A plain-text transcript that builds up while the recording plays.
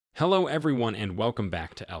Hello everyone and welcome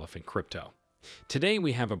back to Elephant Crypto. Today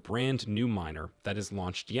we have a brand new miner that is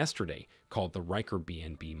launched yesterday called the Ryker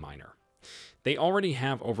BNB Miner. They already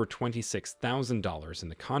have over $26,000 in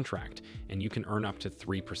the contract and you can earn up to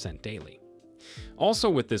 3% daily.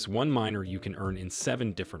 Also with this one miner you can earn in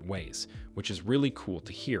 7 different ways, which is really cool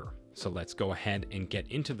to hear. So let's go ahead and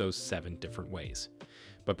get into those 7 different ways.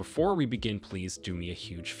 But before we begin, please do me a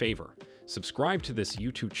huge favor. Subscribe to this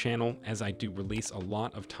YouTube channel as I do release a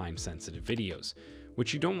lot of time-sensitive videos,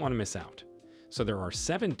 which you don't want to miss out. So there are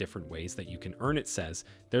 7 different ways that you can earn. It says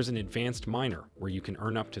there's an advanced miner where you can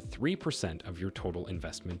earn up to 3% of your total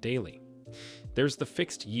investment daily. There's the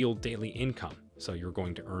fixed yield daily income, so you're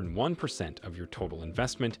going to earn 1% of your total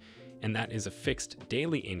investment, and that is a fixed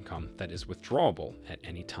daily income that is withdrawable at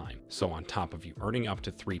any time. So on top of you earning up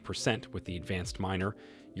to 3% with the advanced miner,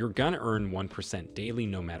 you're gonna earn 1% daily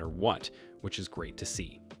no matter what, which is great to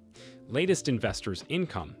see. Latest investors'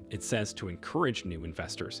 income, it says to encourage new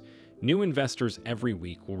investors. New investors every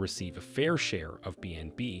week will receive a fair share of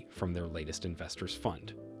BNB from their latest investors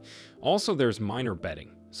fund. Also, there's miner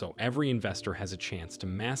betting, so every investor has a chance to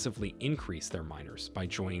massively increase their miners by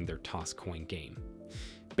joining their Toss coin game.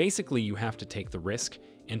 Basically, you have to take the risk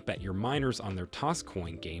and bet your miners on their Toss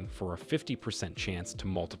coin game for a 50% chance to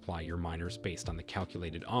multiply your miners based on the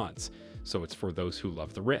calculated odds, so it's for those who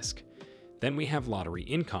love the risk. Then we have lottery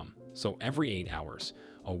income, so every 8 hours,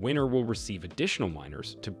 a winner will receive additional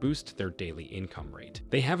miners to boost their daily income rate.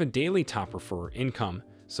 They have a daily top referrer income,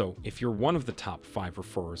 so if you're one of the top 5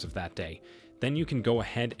 referrers of that day, then you can go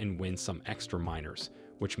ahead and win some extra miners,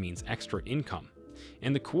 which means extra income.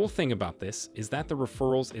 And the cool thing about this is that the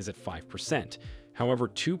referrals is at 5%. However,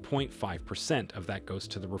 2.5% of that goes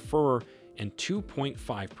to the referrer and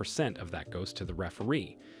 2.5% of that goes to the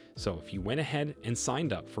referee. So if you went ahead and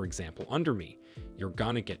signed up, for example, under me, you're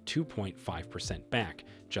gonna get 2.5% back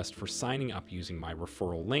just for signing up using my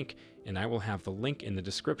referral link, and I will have the link in the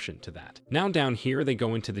description to that. Now down here, they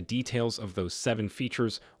go into the details of those 7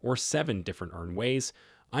 features or 7 different earn ways.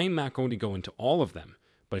 I am not going to go into all of them,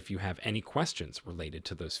 but if you have any questions related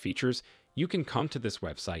to those features, you can come to this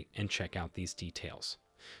website and check out these details.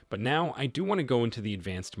 But now I do want to go into the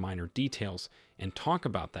advanced miner details and talk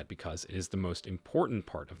about that because it is the most important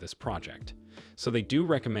part of this project. So they do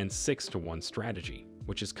recommend 6-to-1 strategy,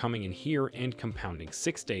 which is coming in here and compounding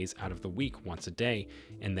 6 days out of the week once a day,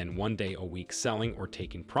 and then 1 day a week selling or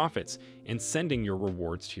taking profits and sending your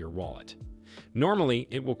rewards to your wallet. Normally,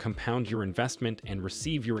 it will compound your investment and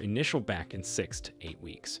receive your initial back in 6 to 8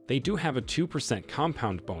 weeks. They do have a 2%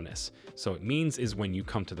 compound bonus, so it means is when you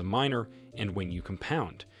come to the miner and when you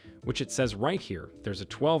compound, which it says right here, there's a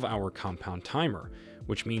 12-hour compound timer,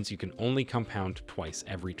 which means you can only compound twice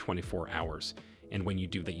every 24 hours. And when you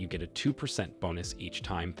do that, you get a 2% bonus each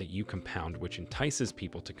time that you compound, which entices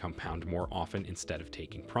people to compound more often instead of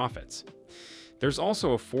taking profits. There's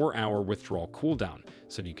also a 4-hour withdrawal cooldown,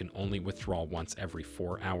 so you can only withdraw once every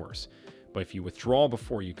 4 hours. But if you withdraw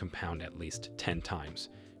before you compound at least 10 times,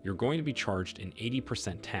 you're going to be charged an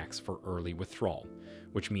 80% tax for early withdrawal,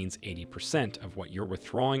 which means 80% of what you're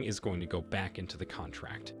withdrawing is going to go back into the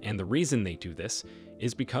contract. And the reason they do this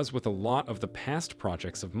is because with a lot of the past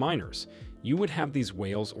projects of miners, you would have these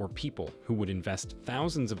whales or people who would invest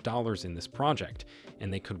thousands of dollars in this project,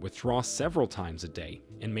 and they could withdraw several times a day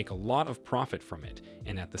and make a lot of profit from it,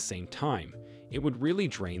 and at the same time, it would really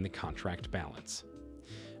drain the contract balance.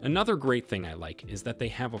 Another great thing I like is that they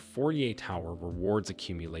have a 48-hour rewards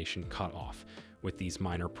accumulation cutoff. With these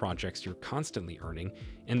miner projects, you're constantly earning,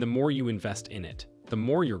 and the more you invest in it, the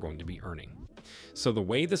more you're going to be earning. So the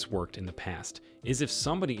way this worked in the past is if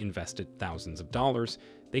somebody invested thousands of dollars,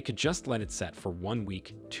 they could just let it set for 1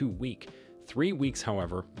 week, 2 weeks, 3 weeks,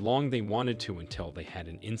 however long they wanted to, until they had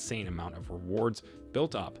an insane amount of rewards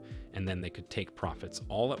built up, and then they could take profits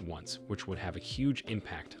all at once, which would have a huge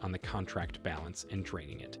impact on the contract balance and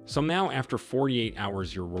draining it. So now after 48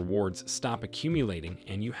 hours, your rewards stop accumulating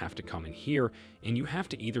and you have to come in here and you have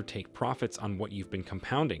to either take profits on what you've been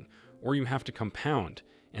compounding, or you have to compound,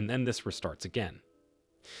 and then this restarts again.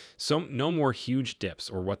 So no more huge dips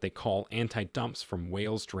or what they call anti-dumps from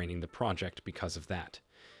whales draining the project because of that.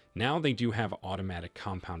 Now they do have an automatic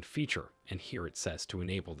compound feature, and here it says to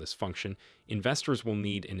enable this function, investors will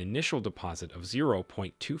need an initial deposit of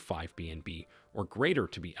 0.25 BNB or greater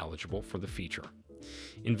to be eligible for the feature.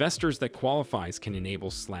 Investors that qualifies can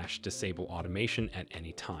enable/disable automation at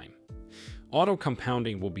any time. Auto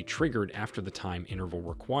compounding will be triggered after the time interval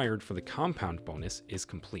required for the compound bonus is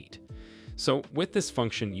complete. So with this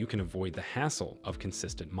function, you can avoid the hassle of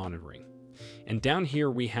consistent monitoring. And down here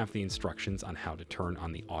we have the instructions on how to turn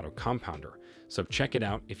on the auto compounder. So check it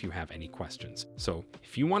out if you have any questions. So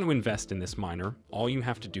if you want to invest in this miner, all you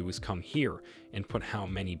have to do is come here and put how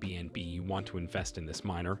many BNB you want to invest in this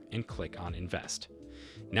miner and click on invest.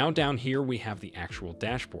 Now down here we have the actual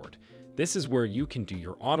dashboard. This is where you can do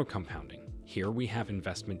your auto compounding. Here we have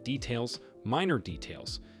investment details, miner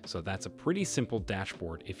details. So that's a pretty simple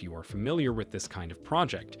dashboard. If you are familiar with this kind of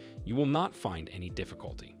project, you will not find any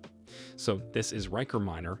difficulty. So this is Ryker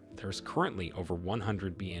Miner. There's currently over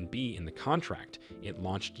 100 BNB in the contract. It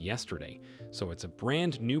launched yesterday, so it's a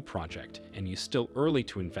brand new project and you're still early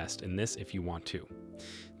to invest in this if you want to.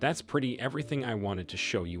 That's pretty everything I wanted to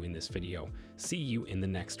show you in this video. See you in the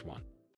next one.